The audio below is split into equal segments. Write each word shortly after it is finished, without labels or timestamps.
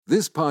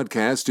This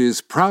podcast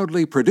is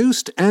proudly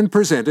produced and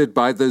presented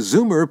by the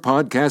Zoomer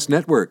Podcast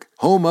Network,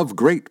 home of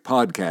great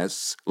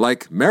podcasts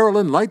like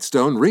Marilyn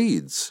Lightstone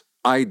Reads,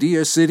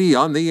 Idea City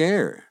on the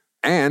Air,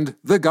 and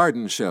The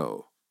Garden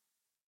Show.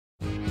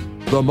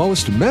 The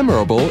most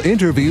memorable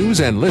interviews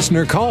and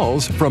listener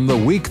calls from the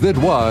week that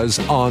was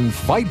on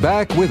Fight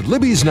Back with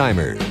Libby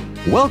Znaimer.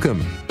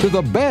 Welcome to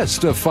the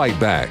best of Fight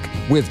Back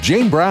with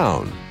Jane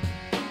Brown.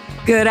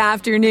 Good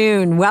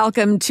afternoon.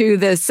 Welcome to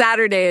the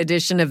Saturday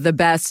edition of the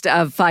Best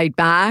of Fight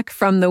Back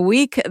from the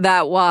week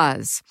that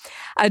was.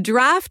 A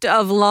draft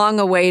of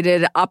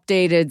long-awaited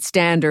updated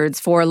standards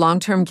for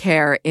long-term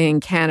care in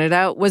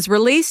Canada was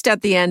released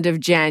at the end of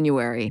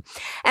January.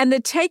 And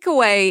the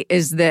takeaway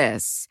is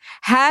this.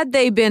 Had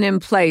they been in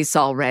place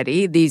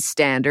already, these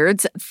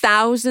standards,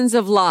 thousands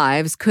of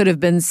lives could have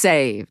been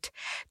saved.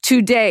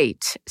 To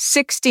date,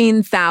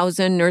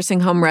 16,000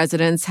 nursing home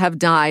residents have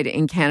died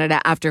in Canada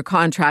after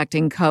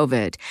contracting COVID.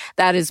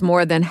 That is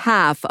more than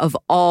half of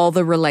all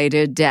the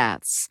related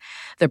deaths.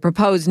 The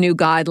proposed new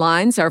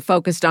guidelines are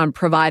focused on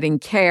providing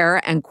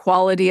care and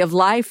quality of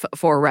life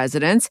for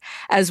residents,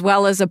 as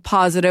well as a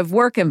positive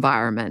work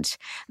environment.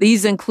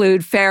 These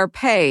include fair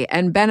pay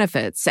and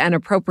benefits and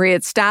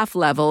appropriate staff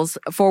levels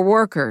for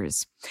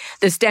workers.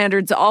 The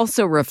standards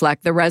also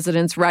reflect the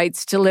residents'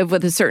 rights to live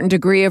with a certain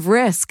degree of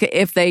risk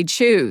if they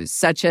choose,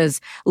 such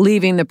as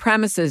leaving the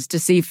premises to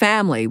see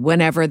family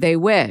whenever they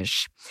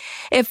wish.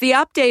 If the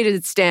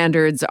updated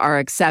standards are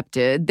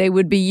accepted, they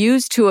would be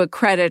used to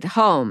accredit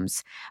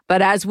homes.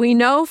 But as we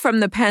know from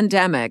the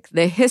pandemic,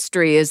 the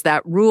history is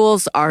that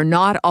rules are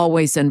not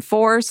always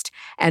enforced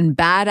and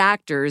bad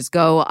actors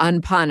go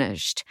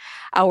unpunished.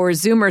 Our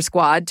Zoomer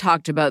squad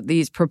talked about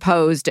these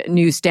proposed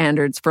new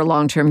standards for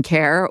long-term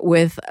care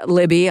with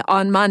Libby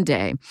on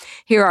Monday.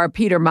 Here are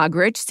Peter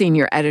Muggeridge,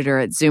 senior editor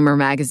at Zoomer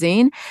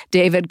magazine,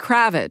 David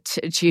Cravit,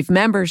 chief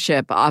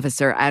membership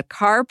officer at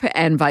CARP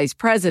and vice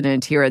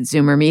president here at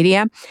Zoomer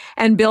Media,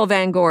 and Bill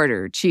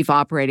VanGorder, chief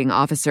operating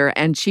officer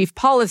and chief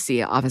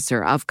policy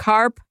officer of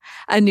CARP,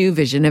 A New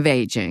Vision of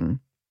Aging.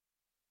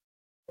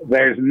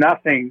 There's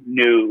nothing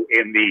new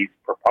in these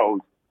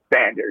proposed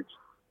standards.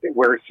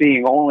 We're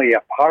seeing only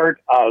a part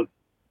of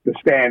the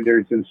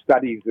standards and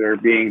studies that are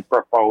being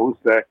proposed.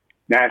 The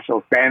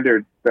national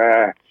standards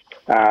for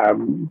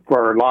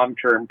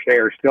long-term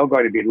care are still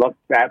going to be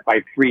looked at by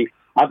three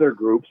other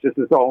groups. This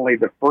is only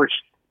the first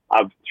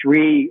of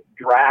three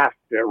draft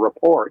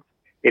reports.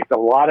 It's a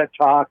lot of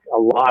talk, a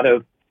lot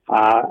of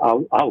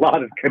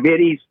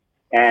committees,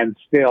 and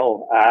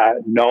still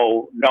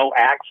no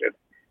action.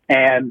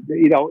 And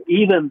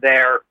even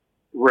their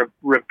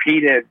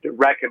repeated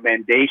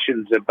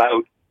recommendations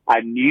about a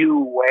new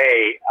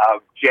way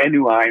of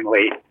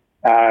genuinely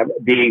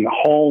being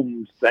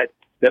homes that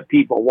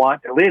people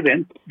want to live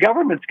in.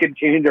 Governments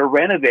continue to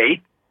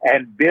renovate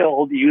and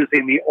build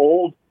using the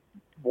old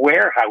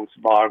warehouse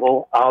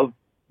model of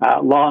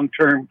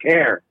long-term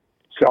care.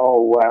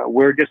 So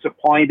we're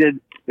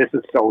disappointed. This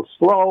is so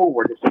slow.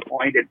 We're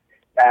disappointed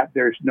that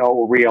there's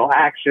no real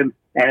action,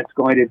 and it's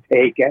going to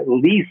take at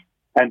least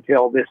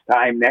until this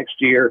time next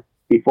year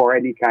before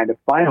any kind of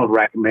final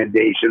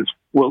recommendations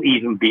will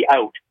even be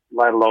out,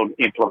 let alone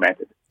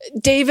implemented.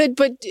 David,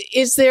 but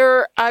is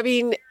there,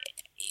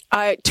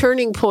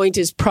 turning point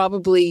is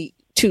probably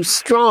too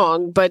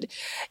strong, but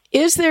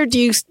is there,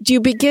 do you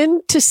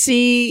begin to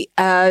see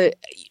a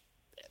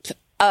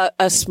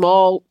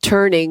small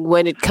turning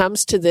when it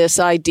comes to this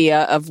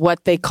idea of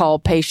what they call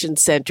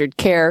patient-centered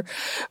care,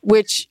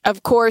 which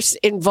of course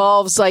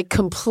involves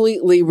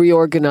completely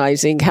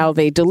reorganizing how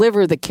they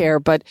deliver the care.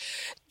 But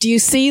do you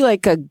see a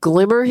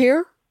glimmer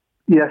here?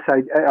 Yes,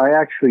 I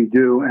actually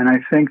do. And I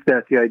think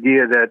that the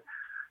idea that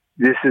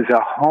this is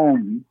a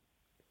home,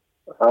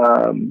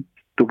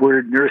 the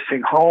word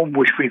nursing home,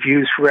 which we've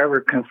used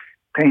forever,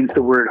 contains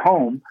the word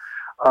home,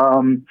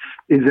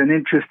 is an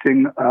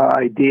interesting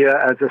idea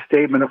as a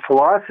statement of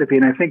philosophy.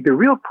 And I think the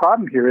real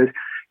problem here is,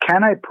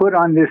 can I put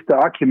on this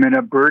document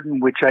a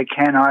burden which I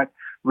cannot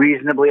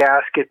reasonably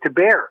ask it to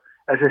bear?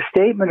 As a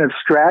statement of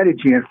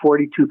strategy and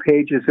 42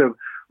 pages of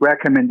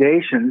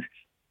recommendations,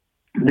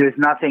 there's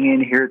nothing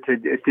in here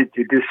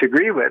to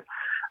disagree with.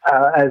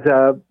 As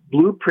a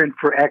blueprint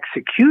for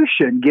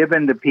execution,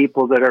 given the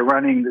people that are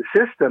running the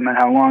system and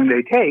how long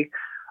they take,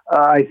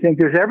 I think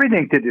there's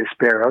everything to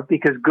despair of,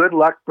 because good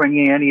luck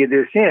bringing any of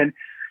this in.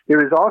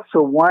 There is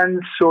also one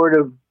sort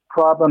of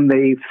problem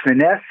they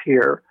finesse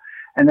here,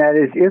 and that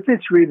is if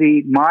it's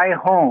really my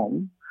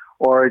home,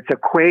 or it's a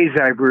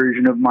quasi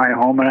version of my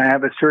home, and I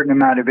have a certain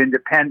amount of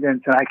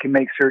independence and I can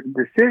make certain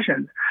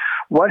decisions,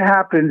 what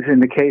happens in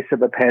the case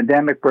of a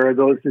pandemic where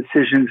those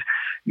decisions,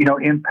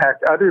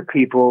 impact other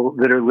people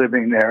that are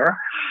living there?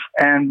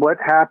 And what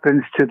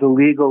happens to the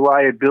legal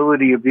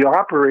liability of the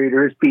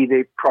operators, be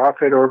they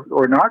profit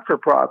or not for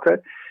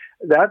profit?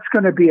 That's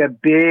going to be a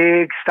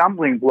big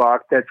stumbling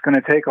block that's going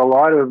to take a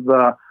lot of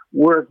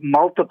work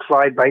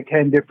multiplied by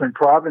 10 different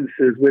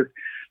provinces with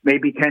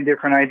maybe 10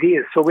 different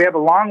ideas. So we have a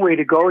long way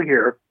to go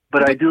here,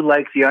 but I do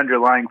like the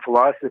underlying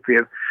philosophy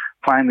of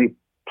finally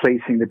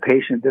placing the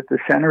patient at the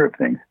center of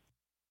things.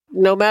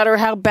 No matter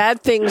how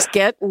bad things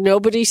get,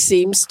 nobody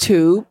seems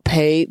to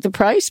pay the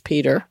price,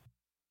 Peter.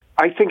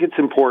 I think it's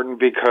important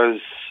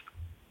because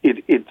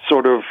it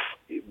sort of,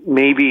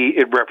 maybe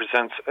it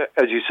represents,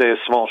 as you say, a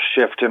small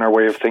shift in our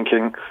way of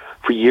thinking.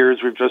 For years,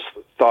 we've just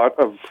thought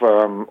of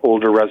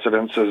older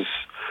residents as,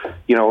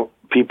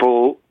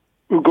 people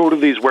who go to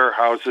these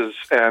warehouses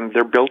and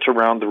they're built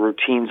around the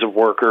routines of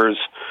workers,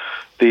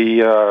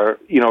 the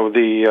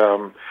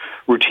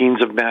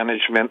routines of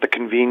management, the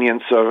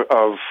convenience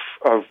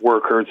of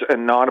workers,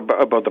 and not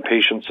about the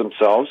patients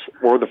themselves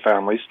or the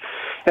families.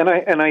 And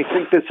I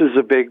think this is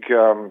a big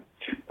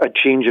a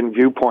change in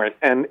viewpoint.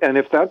 And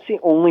if that's the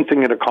only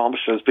thing it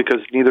accomplishes, because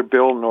neither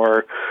Bill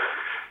nor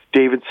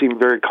David seem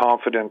very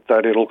confident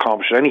that it'll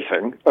accomplish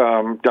anything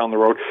down the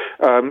road.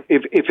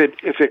 If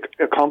it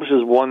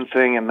accomplishes one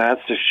thing, and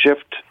that's to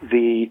shift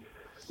the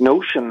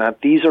notion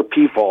that these are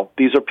people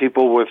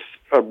with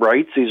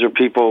rights, these are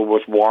people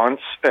with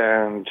wants,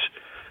 and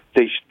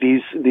these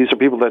are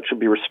people that should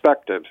be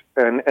respected.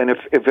 And if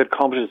it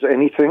accomplishes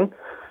anything,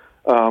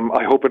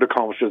 I hope it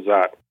accomplishes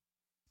that.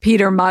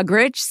 Peter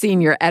Muggeridge,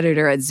 senior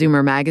editor at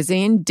Zoomer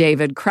Magazine,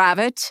 David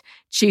Cravit,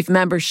 chief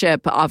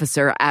membership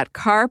officer at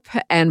CARP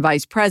and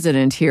vice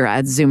president here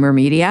at Zoomer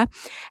Media,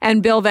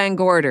 and Bill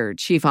VanGorder,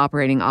 chief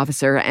operating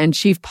officer and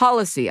chief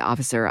policy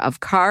officer of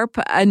CARP,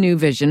 A New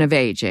Vision of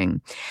Aging.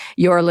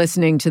 You're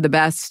listening to the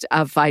best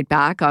of Fight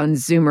Back on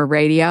Zoomer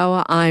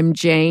Radio. I'm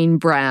Jane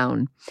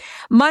Brown.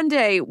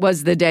 Monday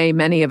was the day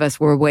many of us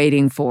were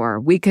waiting for.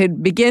 We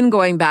could begin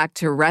going back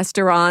to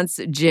restaurants,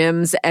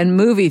 gyms, and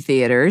movie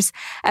theaters,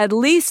 at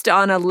least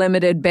on a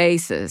limited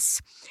basis.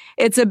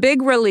 It's a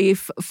big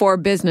relief for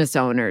business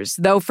owners,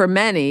 though for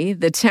many,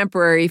 the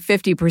temporary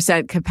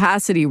 50%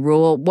 capacity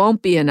rule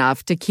won't be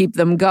enough to keep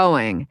them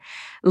going.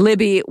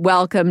 Libby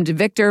welcomed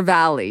Victor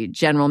Valle,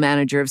 general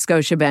manager of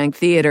Scotiabank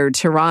Theatre,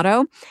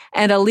 Toronto,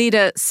 and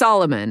Alida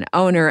Solomon,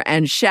 owner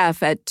and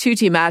chef at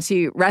Tutti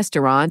Matti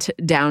Restaurant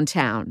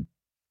downtown.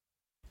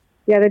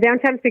 Yeah, the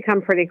downtown's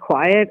become pretty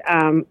quiet.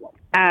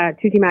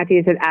 Tutti Matti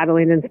is at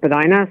Adelaide and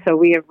Spadina, so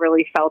we have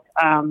really felt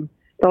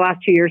the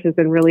last 2 years has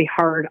been really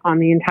hard on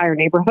the entire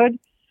neighborhood.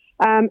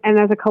 And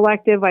as a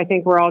collective, I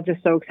think we're all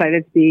just so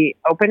excited to be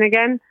open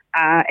again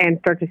and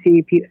start to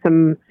see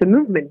some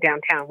movement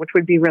downtown, which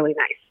would be really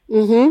nice.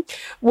 Mm-hmm.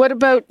 What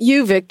about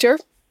you, Victor?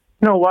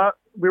 You know what?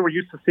 We were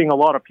used to seeing a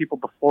lot of people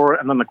before,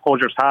 and then the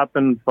closures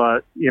happened.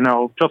 But,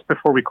 just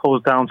before we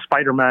closed down,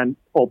 Spider-Man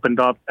opened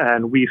up,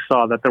 and we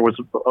saw that there was,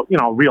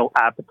 a real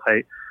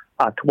appetite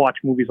to watch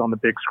movies on the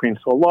big screen.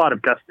 So a lot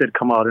of guests did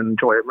come out and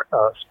enjoy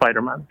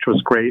Spider-Man, which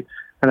was great.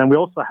 And then we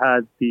also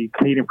had the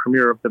Canadian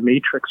premiere of The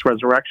Matrix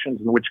Resurrections,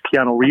 in which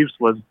Keanu Reeves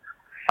was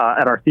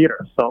at our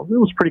theater. So it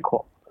was pretty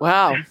cool.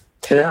 Wow.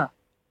 Yeah.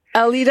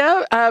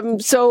 Alida,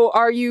 so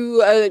are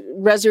you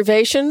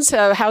reservations?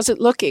 How's it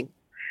looking?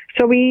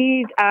 So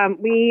we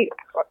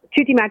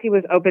Tutti Matti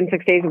was open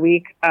 6 days a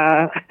week,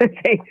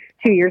 say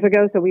 2 years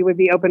ago. So we would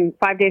be open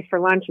 5 days for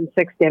lunch and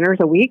 6 dinners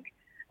a week.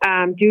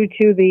 Due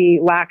to the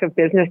lack of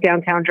business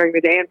downtown during the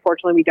day,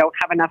 unfortunately, we don't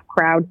have enough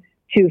crowd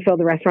to fill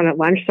the restaurant at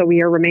lunch. So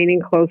we are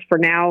remaining closed for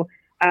now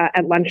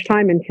at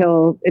lunchtime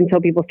until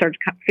people start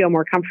to feel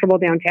more comfortable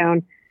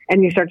downtown,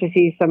 and you start to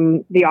see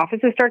the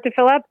offices start to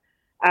fill up,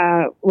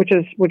 which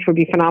would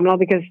be phenomenal,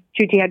 because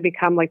Tutti had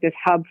become like this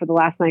hub for the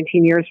last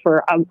 19 years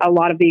for a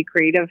lot of the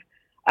creative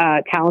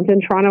talent in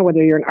Toronto,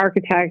 whether you're an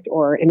architect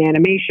or in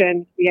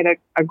animation. We had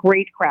a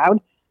great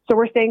crowd. So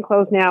we're staying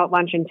closed now at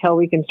lunch until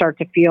we can start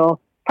to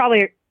feel,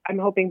 probably, I'm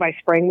hoping by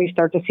spring, we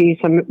start to see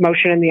some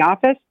motion in the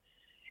office.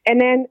 And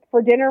then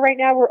for dinner right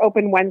now, we're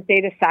open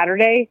Wednesday to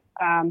Saturday.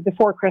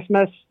 Before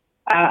Christmas,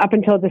 up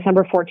until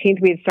December 14th,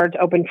 we had started to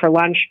open for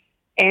lunch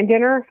and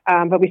dinner.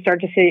 But we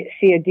started to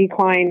see a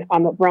decline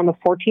around the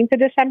 14th of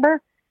December,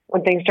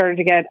 when things started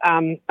to get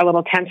a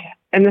little tense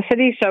in the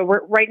city. So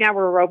right now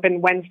we're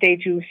open Wednesday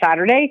to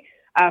Saturday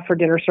for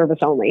dinner service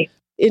only.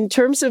 In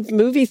terms of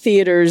movie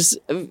theaters,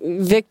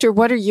 Victor,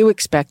 what are you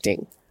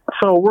expecting?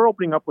 So we're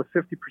opening up with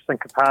 50%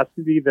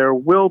 capacity. There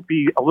will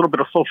be a little bit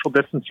of social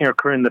distancing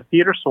occurring in the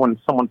theater. So when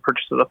someone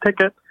purchases a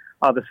ticket,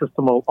 the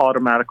system will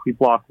automatically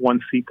block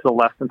one seat to the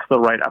left and to the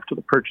right after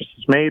the purchase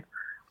is made.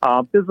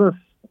 Business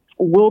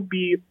will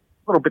be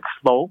a little bit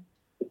slow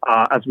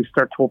as we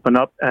start to open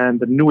up. And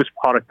the newest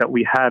product that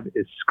we have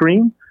is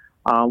Scream,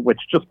 which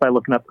just by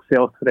looking at the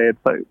sales today,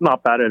 it's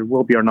not bad. It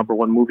will be our number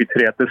one movie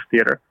today at this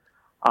theater.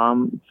 I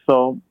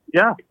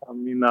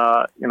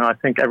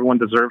think everyone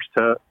deserves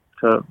to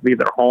leave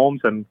their homes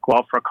and go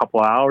out for a couple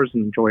of hours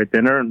and enjoy a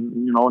dinner and,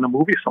 in a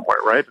movie somewhere,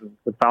 right? And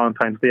with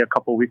Valentine's Day a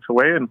couple of weeks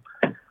away, and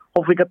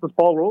hopefully get this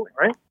ball rolling,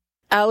 right?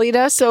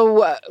 Alida,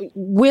 so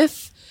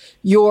with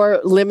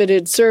your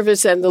limited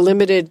service and the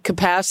limited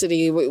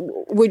capacity,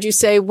 would you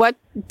say what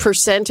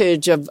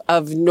percentage of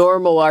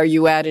normal are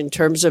you at in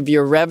terms of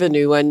your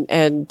revenue?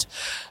 And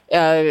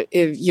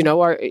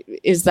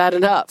is that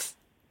enough?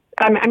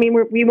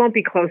 We won't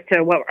be close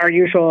to what our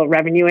usual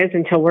revenue is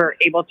until we're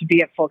able to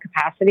be at full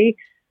capacity.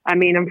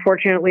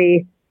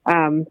 Unfortunately,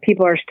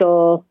 people are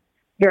still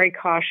very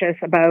cautious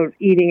about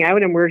eating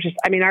out. And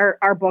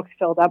our book's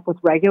filled up with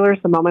regulars.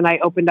 The moment I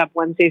opened up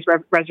Wednesday's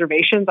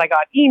reservations, I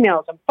got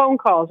emails and phone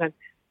calls and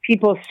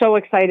people so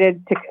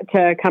excited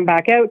to come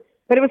back out.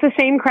 But it was the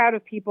same crowd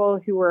of people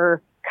who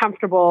were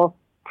comfortable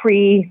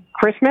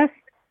pre-Christmas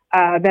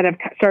that have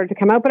started to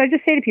come out. But I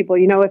just say to people,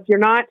 if you're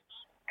not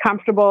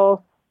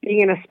comfortable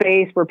being in a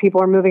space where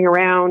people are moving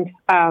around,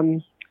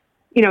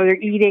 they're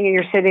eating and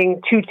you're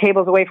sitting 2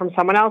 tables away from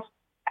someone else.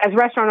 As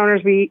restaurant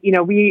owners,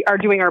 we are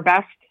doing our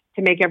best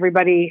to make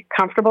everybody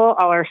comfortable.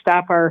 All our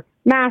staff are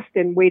masked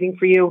and waiting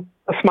for you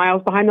with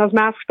smiles behind those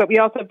masks. But we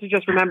also have to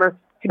just remember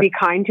to be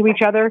kind to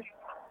each other,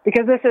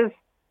 because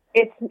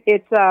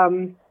it's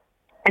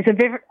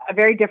a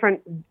very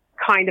different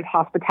kind of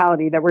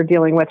hospitality that we're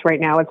dealing with right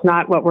now. It's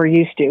not what we're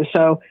used to.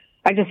 So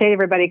I just say to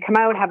everybody, come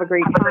out, have a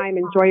great time,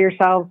 enjoy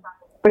yourselves,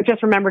 but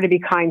just remember to be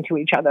kind to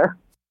each other.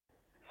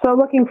 So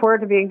looking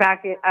forward to being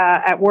back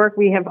at work.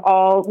 Me,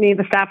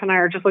 the staff and I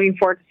are just looking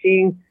forward to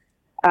seeing,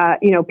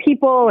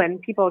 people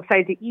and people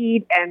excited to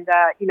eat. And,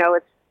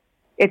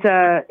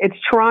 it's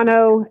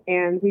Toronto,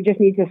 and we just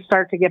need to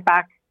start to get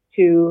back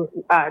to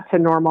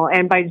normal,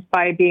 and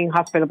by being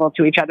hospitable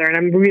to each other. And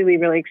I'm really,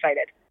 really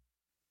excited.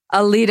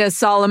 Alida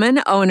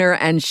Solomon, owner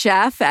and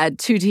chef at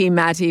Tutti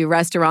Matti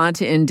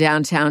Restaurant in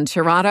downtown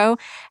Toronto,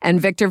 and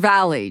Victor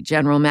Valle,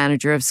 general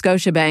manager of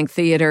Scotiabank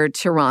Theatre,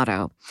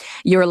 Toronto.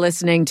 You're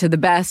listening to the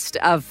best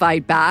of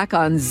Fight Back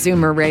on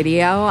Zoomer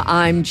Radio.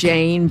 I'm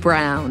Jane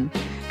Brown.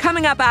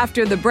 Coming up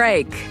after the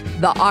break,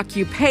 the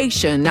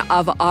occupation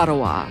of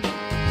Ottawa.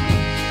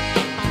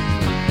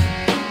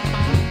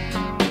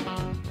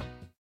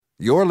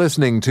 You're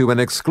listening to an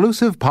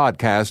exclusive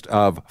podcast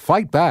of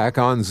Fight Back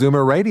on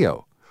Zoomer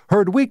Radio.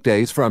 Heard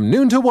weekdays from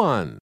noon to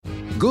 1.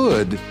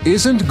 Good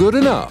isn't good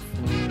enough.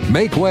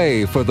 Make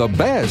way for the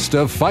best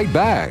of Fight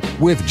Back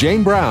with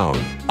Jane Brown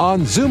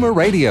on Zoomer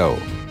Radio.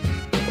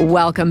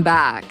 Welcome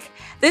back.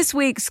 This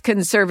week's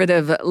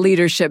Conservative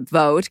leadership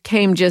vote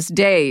came just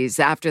days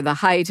after the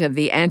height of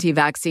the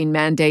anti-vaccine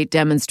mandate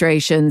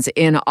demonstrations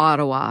in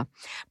Ottawa.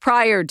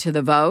 Prior to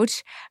the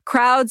vote,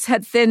 crowds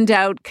had thinned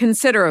out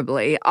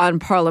considerably on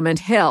Parliament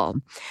Hill,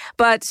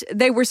 but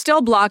they were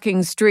still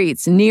blocking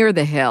streets near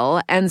the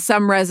hill, and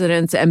some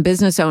residents and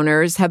business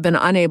owners have been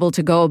unable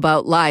to go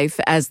about life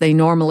as they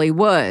normally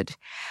would.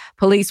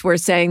 Police were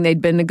saying they'd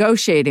been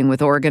negotiating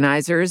with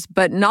organizers,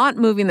 but not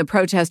moving the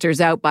protesters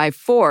out by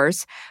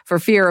force for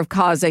fear of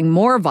causing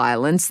more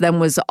violence than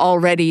was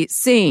already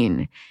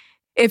seen.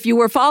 If you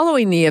were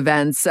following the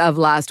events of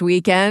last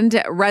weekend,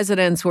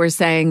 residents were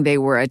saying they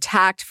were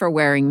attacked for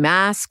wearing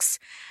masks.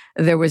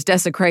 There was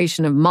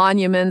desecration of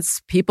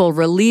monuments, people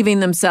relieving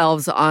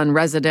themselves on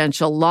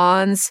residential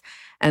lawns,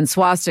 and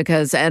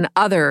swastikas and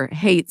other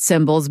hate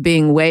symbols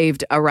being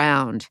waved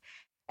around.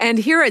 And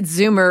here at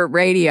Zoomer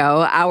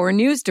Radio, our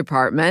news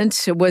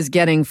department was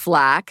getting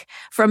flack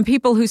from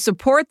people who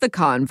support the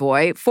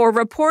convoy for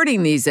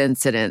reporting these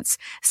incidents,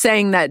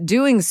 saying that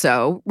doing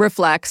so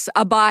reflects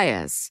a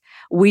bias.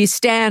 We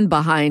stand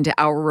behind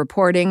our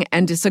reporting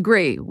and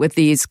disagree with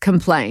these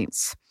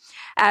complaints.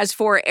 As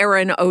for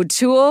Aaron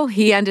O'Toole,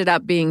 he ended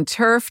up being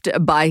turfed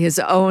by his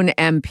own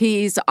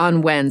MPs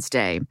on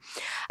Wednesday.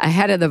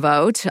 Ahead of the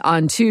vote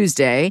on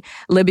Tuesday,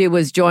 Libya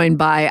was joined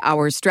by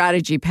our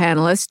strategy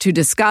panelists to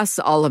discuss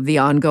all of the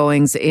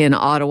ongoings in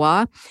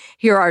Ottawa.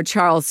 Here are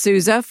Charles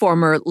Sousa,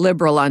 former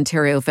Liberal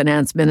Ontario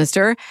Finance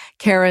Minister,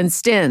 Karen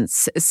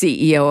Stintz,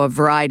 CEO of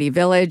Variety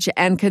Village,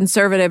 and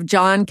Conservative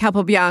John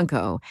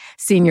Capobianco,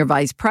 Senior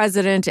Vice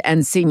President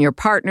and Senior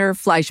Partner,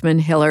 Fleischman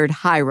Hillard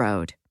High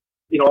Road.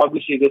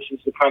 Obviously this is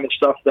the kind of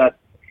stuff that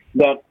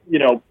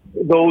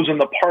those in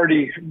the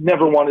party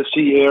never want to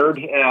see aired.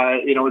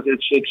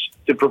 It's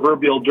the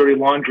proverbial dirty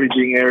laundry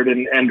being aired,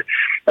 and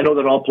I know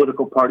that all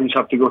political parties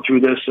have to go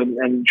through this,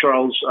 and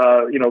Charles,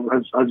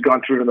 has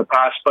gone through it in the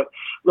past. But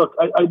look,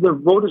 the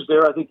vote is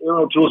there. I think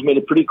Aaron O'Toole has made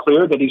it pretty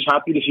clear that he's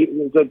happy to see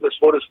that this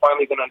vote is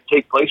finally going to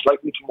take place,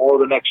 likely tomorrow or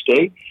the next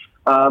day.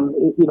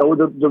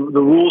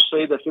 The rules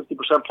say that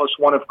 50% plus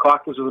one of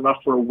caucus is enough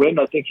for a win.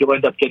 I think he'll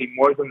end up getting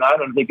more than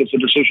that, and I think it's a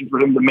decision for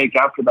him to make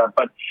after that.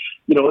 But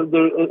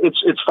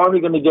it's finally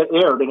going to get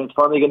aired, and it's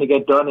finally going to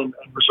get done and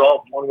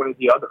resolved one way or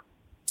the other.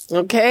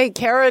 Okay,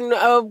 Karen,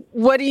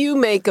 what do you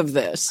make of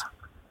this?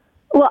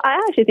 Well,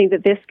 I actually think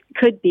that this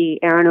could be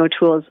Aaron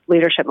O'Toole's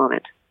leadership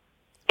moment.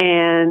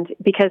 And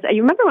because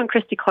you remember when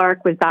Christy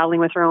Clark was battling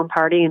with her own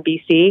party in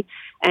BC,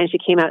 and she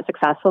came out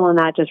successful, and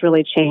that just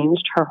really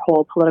changed her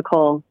whole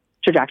political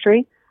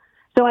trajectory.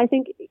 So I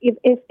think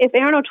if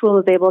Aaron O'Toole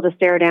is able to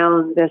stare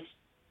down this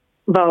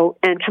vote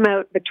and come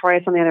out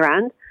victorious on the other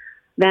end,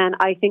 then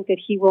I think that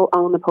he will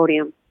own the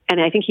podium,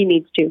 and I think he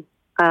needs to.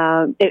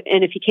 And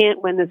if he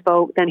can't win this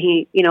vote, then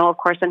he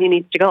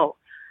needs to go.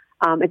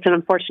 It's an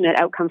unfortunate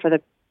outcome for the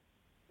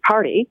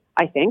party,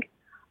 I think.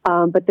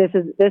 But this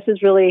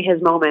is really his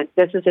moment.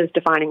 This is his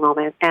defining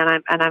moment,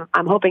 and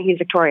I'm hoping he's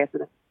victorious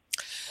in it.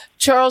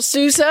 Charles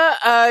Sousa,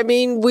 I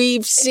mean,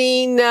 we've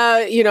seen,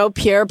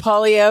 Pierre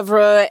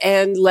Poilievre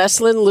and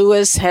Leslyn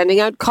Lewis handing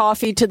out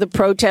coffee to the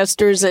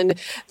protesters, and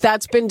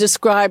that's been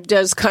described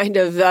as kind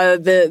of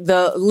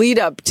the lead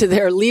up to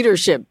their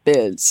leadership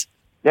bids.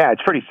 Yeah,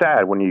 it's pretty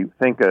sad when you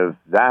think of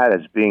that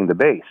as being the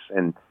base.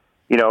 And,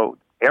 Aaron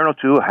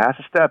O'Toole has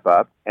to step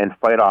up and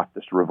fight off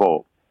this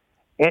revolt.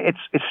 It's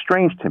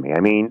strange to me.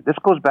 I mean, this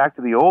goes back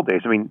to the old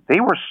days. I mean,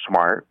 they were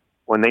smart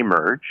when they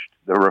merged,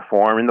 the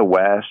Reform in the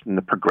West and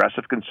the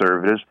Progressive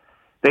Conservatives.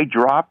 They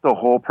dropped the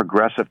whole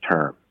progressive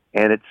term,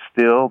 and it's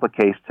still the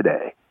case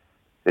today.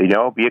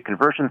 Be it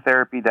conversion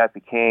therapy that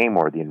became,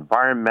 or the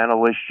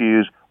environmental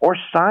issues, or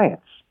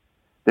science.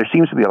 There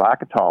seems to be a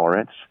lack of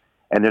tolerance,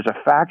 and there's a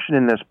faction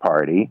in this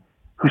party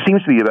who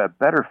seems to be a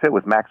better fit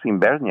with Maxime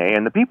Bernier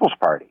and the People's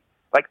Party.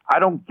 Like, I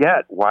don't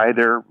get why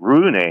they're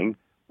ruining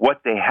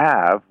what they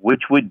have,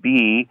 which would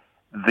be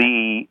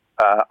the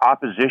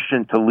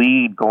opposition to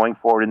lead going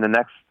forward in the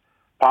next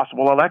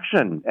possible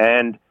election.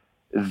 And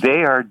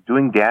they are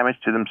doing damage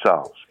to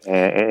themselves.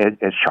 And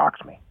it shocks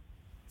me.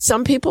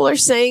 Some people are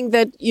saying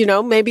that,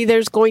 maybe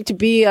there's going to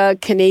be a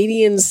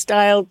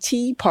Canadian-style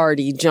tea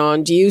party,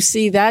 John. Do you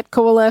see that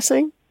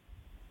coalescing?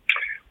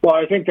 Well,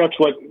 I think that's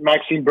what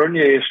Maxime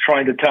Bernier is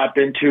trying to tap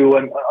into,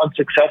 and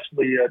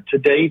unsuccessfully to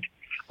date.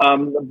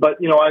 But,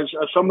 as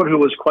someone who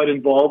was quite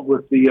involved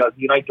with the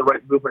Unite the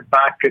Right movement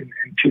back in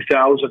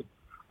 2000,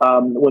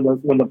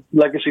 when the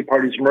legacy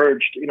parties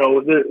merged,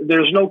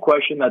 there's no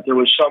question that there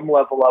was some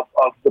level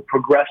of the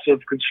progressive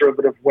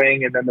conservative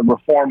wing and then the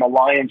Reform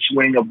Alliance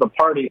wing of the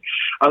party.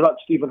 I thought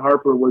Stephen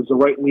Harper was the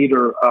right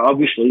leader,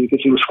 obviously,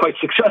 because he was quite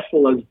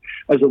successful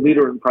as a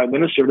leader and prime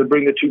minister, to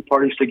bring the two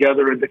parties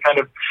together and to kind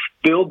of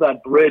build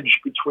that bridge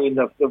between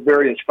the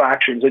various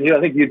factions. And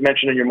I think you'd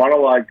mentioned in your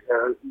monologue,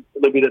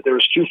 Libby, that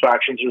there's two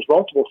factions. There's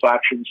multiple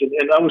factions,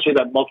 and I would say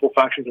that multiple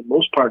factions in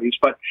most parties,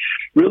 but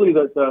really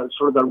the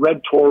sort of the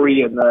red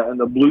Tory and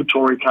the blue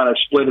Tory kind of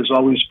split has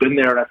always been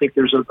there. And I think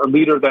there's a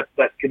leader that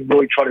can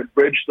really try to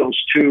bridge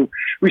those two.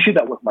 We see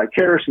that with Mike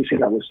Harris. We see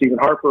that with Stephen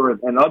Harper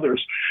and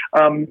others,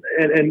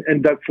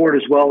 and Doug Ford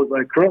as well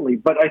currently.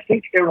 But I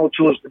think Aaron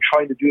O'Toole has been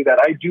trying to do that.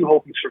 I do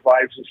hope he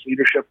survives this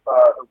leadership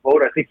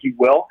vote. I think he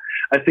will.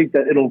 I think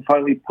that it'll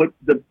finally put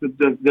this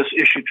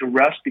issue to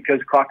rest, because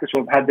caucus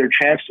will have had their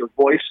chance, their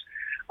voice,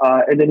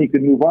 and then he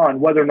could move on.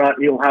 Whether or not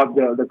he'll have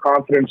the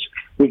confidence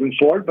moving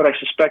forward, but I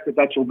suspect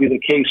that will be the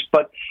case.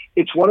 But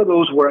it's one of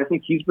those where I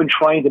think he's been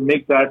trying to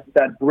make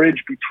that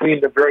bridge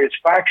between the various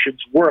factions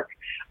work,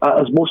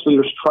 as most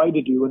leaders try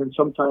to do, and then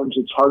sometimes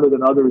it's harder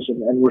than others,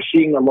 and we're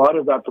seeing a lot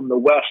of that from the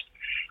West,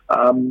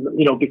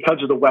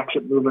 because of the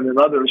Wexit movement and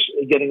others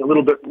getting a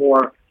little bit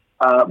more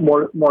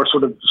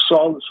sort of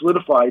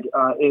solidified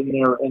in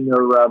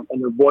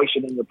their voice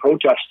and in the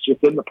protests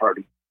within the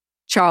party.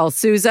 Charles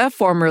Sousa,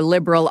 former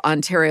Liberal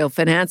Ontario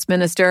Finance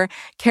Minister,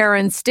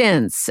 Karen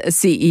Stintz,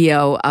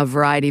 CEO of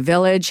Variety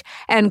Village,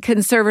 and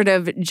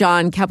Conservative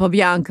John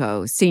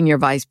Capobianco, Senior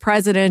Vice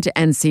President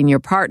and Senior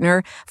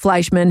Partner,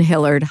 Fleischman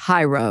Hillard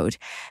High Road.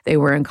 They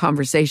were in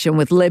conversation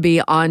with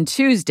Libby on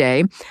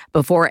Tuesday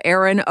before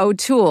Aaron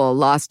O'Toole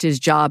lost his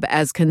job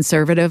as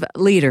Conservative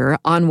leader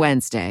on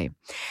Wednesday.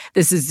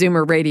 This is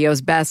Zoomer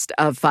Radio's Best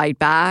of Fight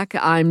Back.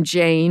 I'm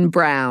Jane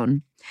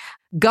Brown.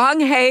 Gong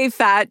Hei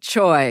Fat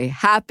Choi,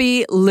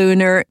 Happy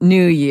Lunar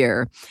New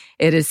Year.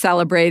 It is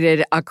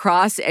celebrated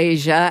across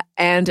Asia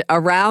and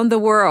around the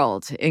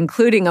world,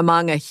 including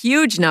among a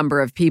huge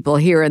number of people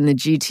here in the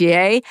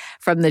GTA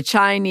from the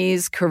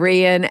Chinese,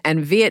 Korean,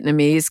 and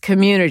Vietnamese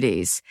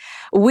communities.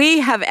 We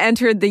have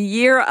entered the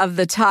Year of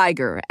the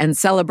Tiger, and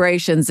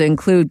celebrations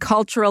include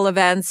cultural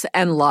events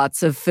and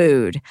lots of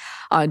food.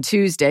 On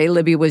Tuesday,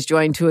 Libby was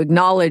joined to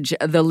acknowledge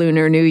the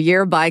Lunar New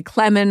Year by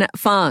Cleman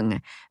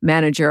Fung,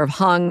 manager of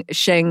Hung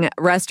Sheng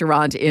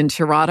Restaurant in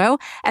Toronto,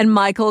 and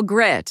Michael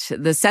Gritt,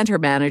 the center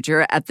manager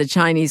at the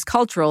Chinese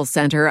Cultural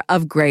Center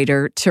of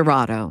Greater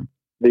Toronto.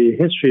 The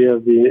history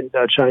of the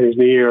Chinese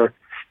New Year,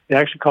 they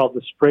actually called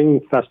the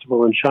Spring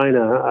Festival in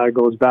China,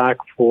 goes back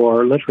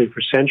literally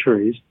for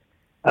centuries.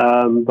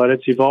 But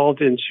it's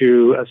evolved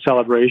into a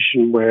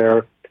celebration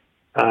where,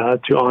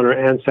 to honor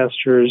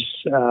ancestors,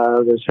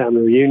 there's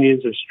family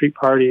reunions, there's street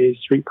parties,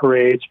 street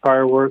parades,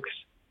 fireworks,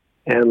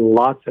 and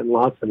lots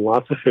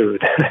of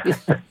food.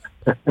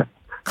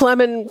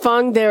 Cleman,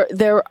 Fung,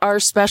 there are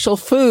special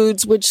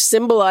foods which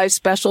symbolize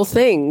special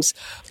things.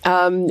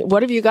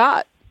 What have you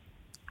got?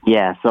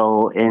 Yeah,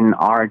 so in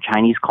our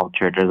Chinese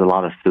culture, there's a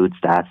lot of foods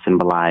that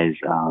symbolize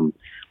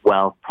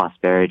wealth,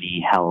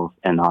 prosperity, health,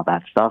 and all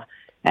that stuff.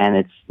 And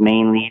it's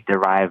mainly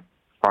derived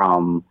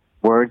from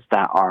words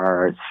that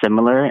are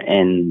similar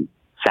in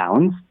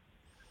sounds,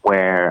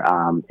 where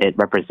it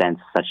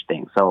represents such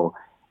things. So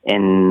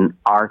in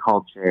our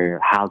culture,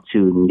 how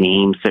to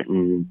name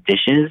certain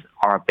dishes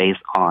are based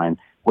on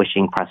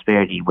wishing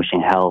prosperity,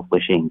 wishing health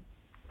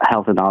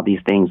and all these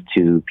things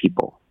to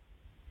people.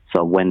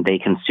 So when they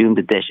consume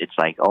the dish, it's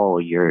like, oh,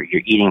 you're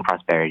eating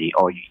prosperity,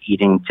 or you're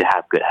eating to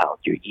have good health,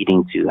 you're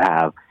eating to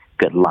have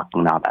good luck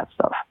and all that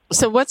stuff.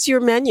 So what's your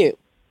menu?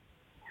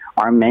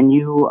 Our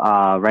menu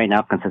right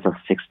now consists of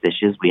 6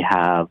 dishes. We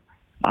have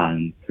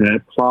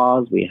crab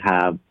claws. We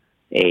have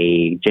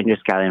a ginger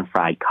scallion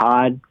fried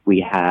cod.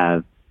 We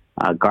have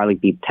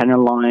garlic beef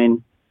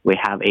tenderloin. We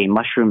have a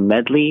mushroom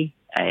medley,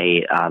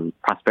 a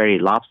prosperity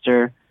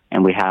lobster,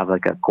 and we have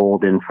like a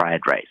golden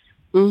fried rice.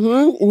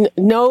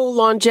 Mm-hmm. No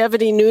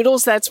longevity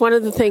noodles. That's one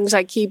of the things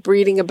I keep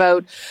reading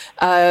about.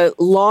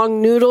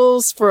 Long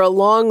noodles for a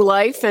long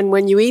life, and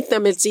when you eat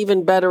them, it's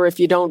even better if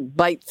you don't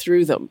bite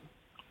through them.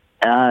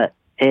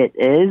 It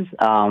is.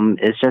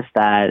 It's just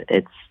that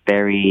it's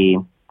very,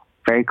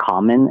 very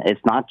common.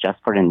 It's not just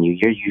for the New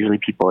Year. Usually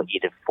people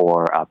eat it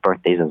for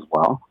birthdays as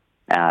well.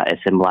 It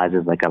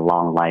symbolizes like a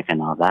long life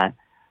and all that.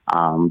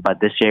 But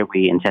this year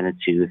we intended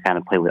to kind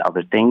of play with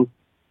other things.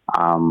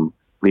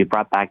 We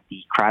brought back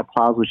the crab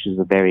claws, which is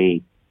a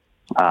very,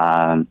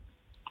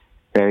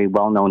 very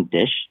well-known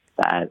dish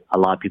that a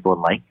lot of people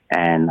like,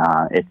 and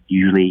it's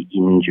usually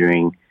eaten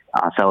during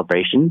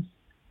celebrations,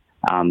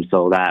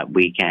 so that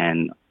we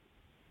can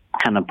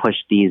kind of push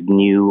these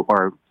new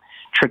or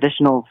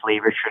traditional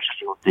flavors,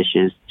 traditional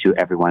dishes to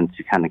everyone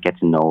to kind of get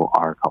to know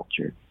our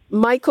culture.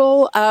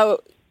 Michael,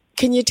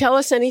 can you tell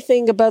us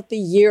anything about the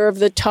Year of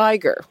the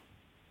Tiger?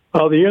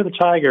 Well, the Year of the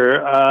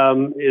Tiger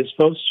is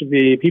supposed to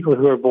be people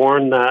who are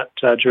born that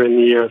during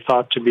the year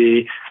thought to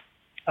be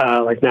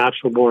like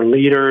natural-born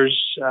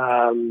leaders.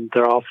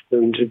 They're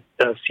often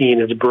seen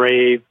as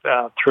brave,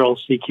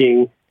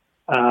 thrill-seeking,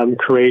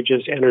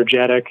 courageous,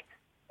 energetic.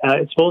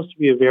 It's supposed to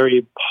be a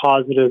very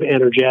positive,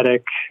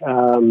 energetic,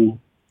 sort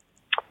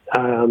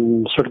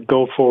of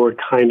go-forward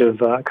kind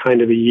of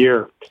a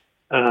year.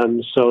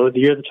 So the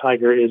Year of the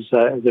Tiger is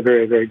a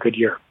very, very good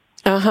year.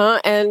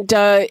 And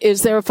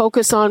is there a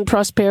focus on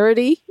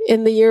prosperity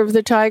in the Year of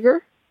the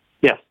Tiger?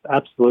 Yes,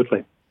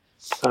 absolutely.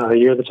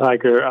 Year of the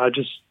Tiger,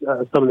 just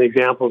some of the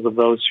examples of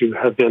those who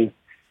have been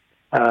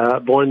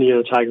born in the Year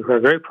of the Tiger who are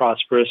very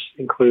prosperous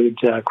include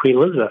Queen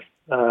Elizabeth,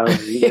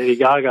 Lady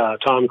Gaga,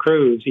 Tom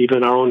Cruise,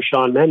 even our own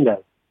Shawn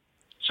Mendes.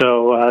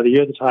 So the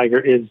Year of the Tiger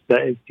is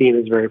seen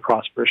as very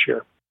prosperous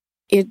year.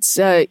 It's,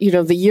 the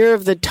Year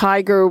of the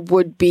Tiger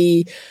would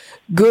be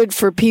good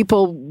for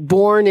people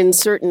born in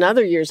certain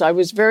other years. I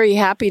was very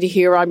happy to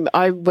hear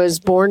I was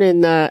born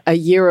in a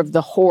Year of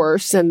the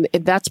Horse, and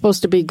that's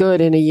supposed to be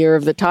good in a Year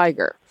of the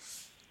Tiger.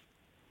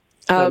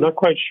 I'm not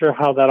quite sure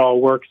how that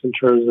all works in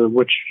terms of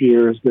which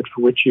year is good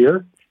for which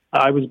year.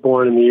 I was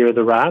born in the Year of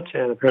the Rat,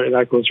 and apparently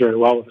that goes very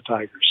well with the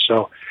Tigers.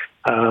 So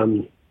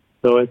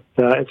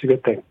it's a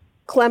good thing.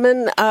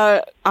 Cleman,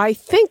 I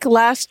think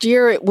last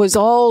year it was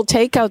all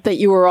takeout that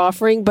you were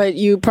offering, but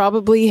you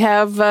probably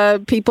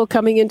have people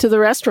coming into the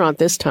restaurant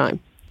this time.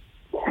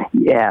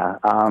 Yeah,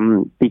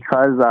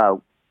 because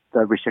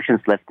the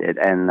restrictions lifted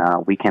and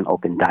we can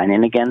open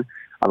dine-in again,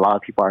 a lot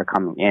of people are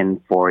coming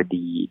in for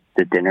the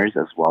dinners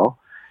as well.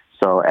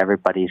 So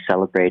everybody's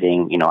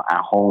celebrating, at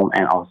home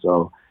and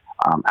also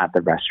at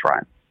the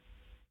restaurant.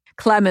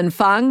 Cleman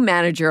Fung,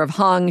 manager of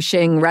Hong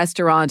Shing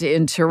Restaurant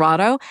in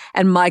Toronto,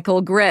 and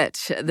Michael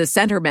Gritt, the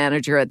center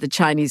manager at the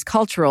Chinese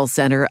Cultural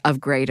Center of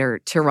Greater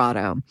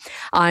Toronto.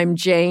 I'm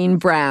Jane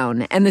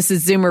Brown, and this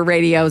is Zoomer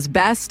Radio's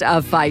Best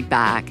of Fight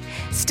Back.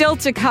 Still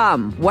to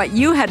come, what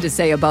you had to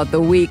say about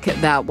the week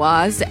that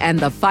was and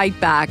the Fight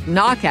Back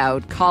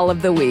Knockout Call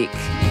of the Week.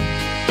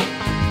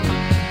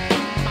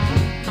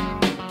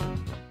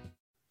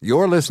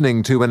 You're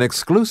listening to an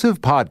exclusive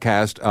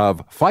podcast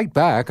of Fight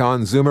Back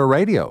on Zoomer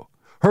Radio.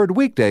 Heard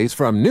weekdays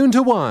from noon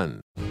to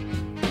 1.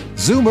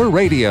 Zoomer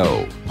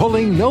Radio,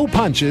 pulling no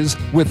punches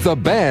with the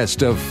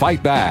best of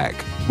Fight Back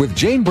with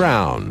Jane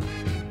Brown.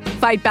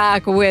 Fight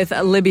Back with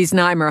Libby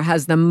Znaimer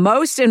has the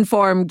most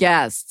informed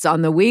guests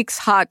on the week's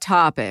hot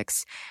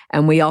topics.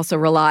 And we also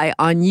rely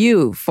on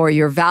you for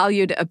your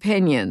valued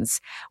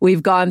opinions.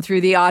 We've gone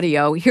through the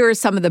audio. Here are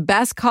some of the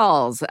best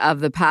calls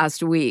of the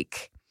past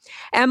week.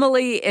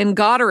 Emily in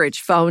Goderich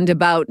phoned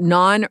about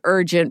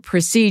non-urgent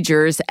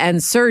procedures and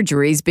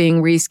surgeries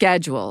being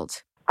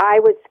rescheduled. I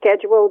was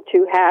scheduled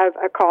to have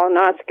a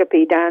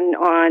colonoscopy done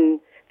on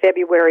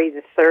February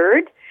the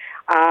 3rd.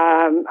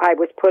 I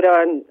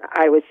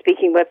was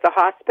speaking with the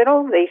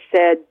hospital. They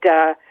said,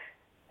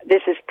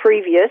 this is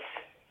previous,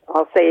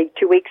 I'll say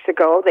 2 weeks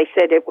ago. They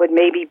said it would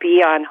maybe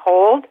be on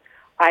hold.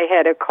 I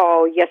had a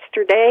call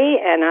yesterday,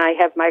 and I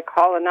have my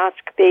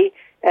colonoscopy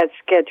as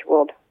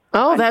scheduled.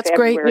 Oh, that's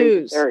February great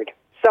news. 3rd.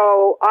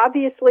 So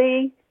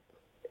obviously,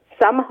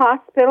 some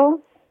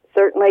hospitals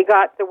certainly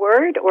got the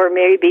word, or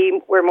maybe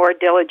were more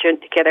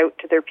diligent to get out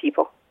to their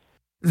people.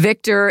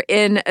 Victor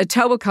in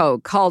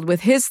Etobicoke called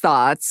with his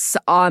thoughts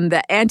on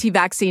the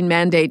anti-vaccine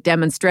mandate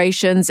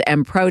demonstrations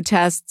and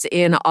protests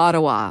in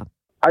Ottawa.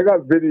 I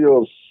got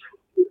videos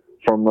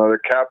from the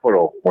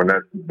Capitol when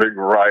that big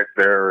riot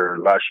there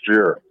last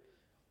year.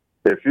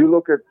 If you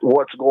look at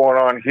what's going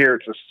on here,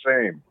 it's the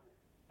same.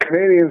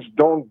 Canadians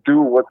don't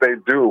do what they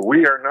do.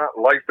 We are not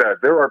like that.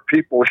 There are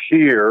people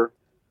here,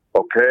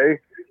 okay,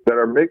 that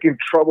are making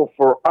trouble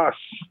for us.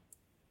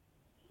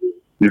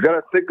 You got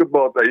to think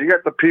about that. You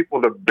got the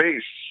people, the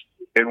base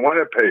in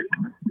Winnipeg.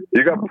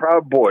 You got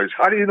Proud Boys.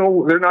 How do you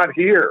know they're not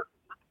here?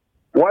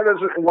 Why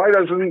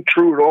doesn't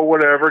Trudeau,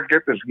 whatever,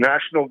 get this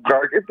National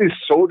Guard, get these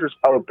soldiers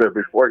out there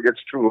before it gets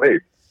too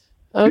late?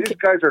 Okay. These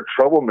guys are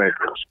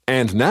troublemakers.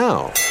 And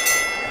now,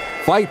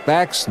 Fight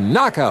Back's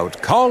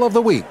Knockout Call of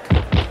the Week.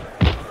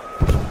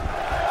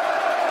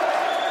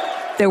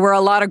 There were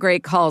a lot of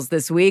great calls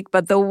this week,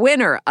 but the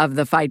winner of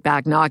the Fight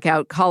Back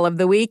Knockout Call of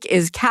the Week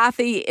is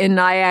Kathy in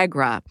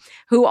Niagara,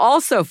 who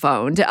also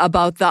phoned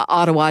about the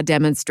Ottawa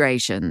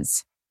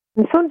demonstrations.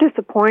 I'm so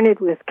disappointed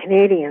with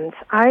Canadians.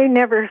 I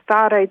never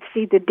thought I'd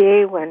see the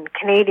day when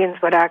Canadians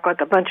would act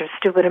like a bunch of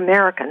stupid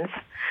Americans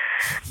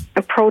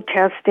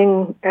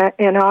protesting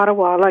in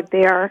Ottawa like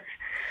they are.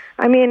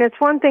 I mean, it's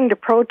one thing to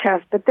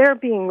protest, but they're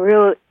being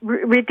real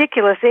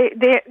ridiculous.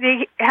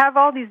 They have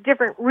all these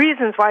different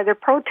reasons why they're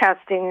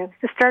protesting.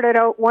 It started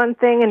out one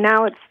thing, and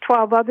now it's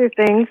 12 other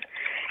things.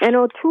 And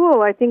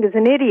O'Toole, I think, is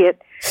an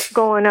idiot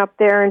going up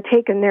there and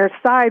taking their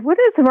side. What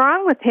is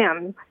wrong with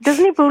him?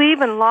 Doesn't he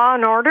believe in law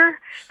and order?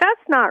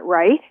 That's not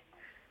right.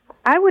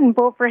 I wouldn't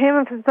vote for him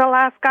if it's the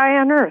last guy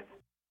on earth.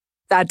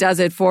 That does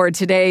it for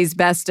today's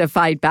Best of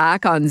Fight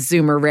Back on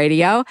Zoomer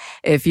Radio.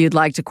 If you'd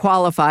like to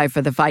qualify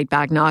for the Fight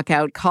Back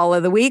Knockout Call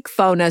of the Week,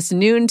 phone us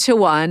noon to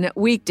 1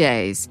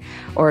 weekdays.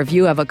 Or if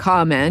you have a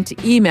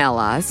comment, email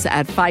us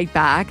at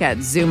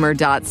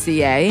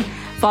fightback@zoomer.ca.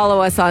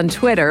 Follow us on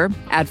Twitter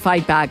at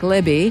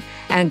FightbackLibby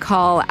and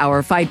call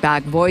our Fight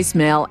Back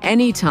voicemail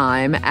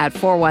anytime at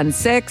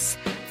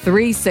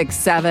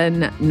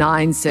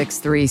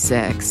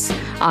 416-367-9636.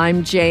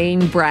 I'm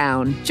Jane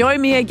Brown.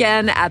 Join me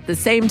again at the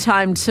same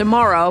time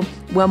tomorrow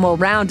when we'll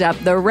round up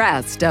the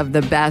rest of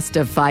the Best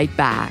of Fight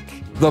Back.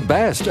 The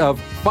Best of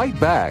Fight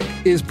Back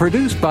is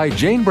produced by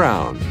Jane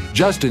Brown,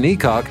 Justin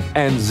Eacock,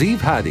 and Zeev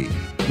Hadi,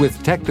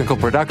 with technical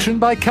production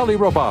by Kelly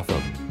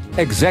Robotham.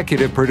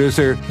 Executive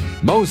producer,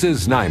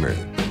 Moses Znaimer.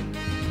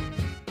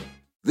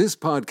 This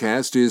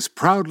podcast is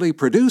proudly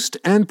produced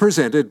and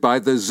presented by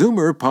the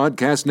Zoomer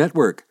Podcast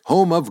Network,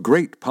 home of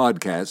great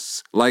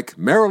podcasts like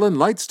Marilyn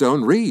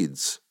Lightstone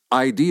Reads,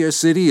 Idea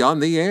City on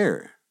the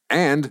Air,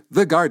 and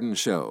The Garden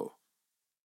Show.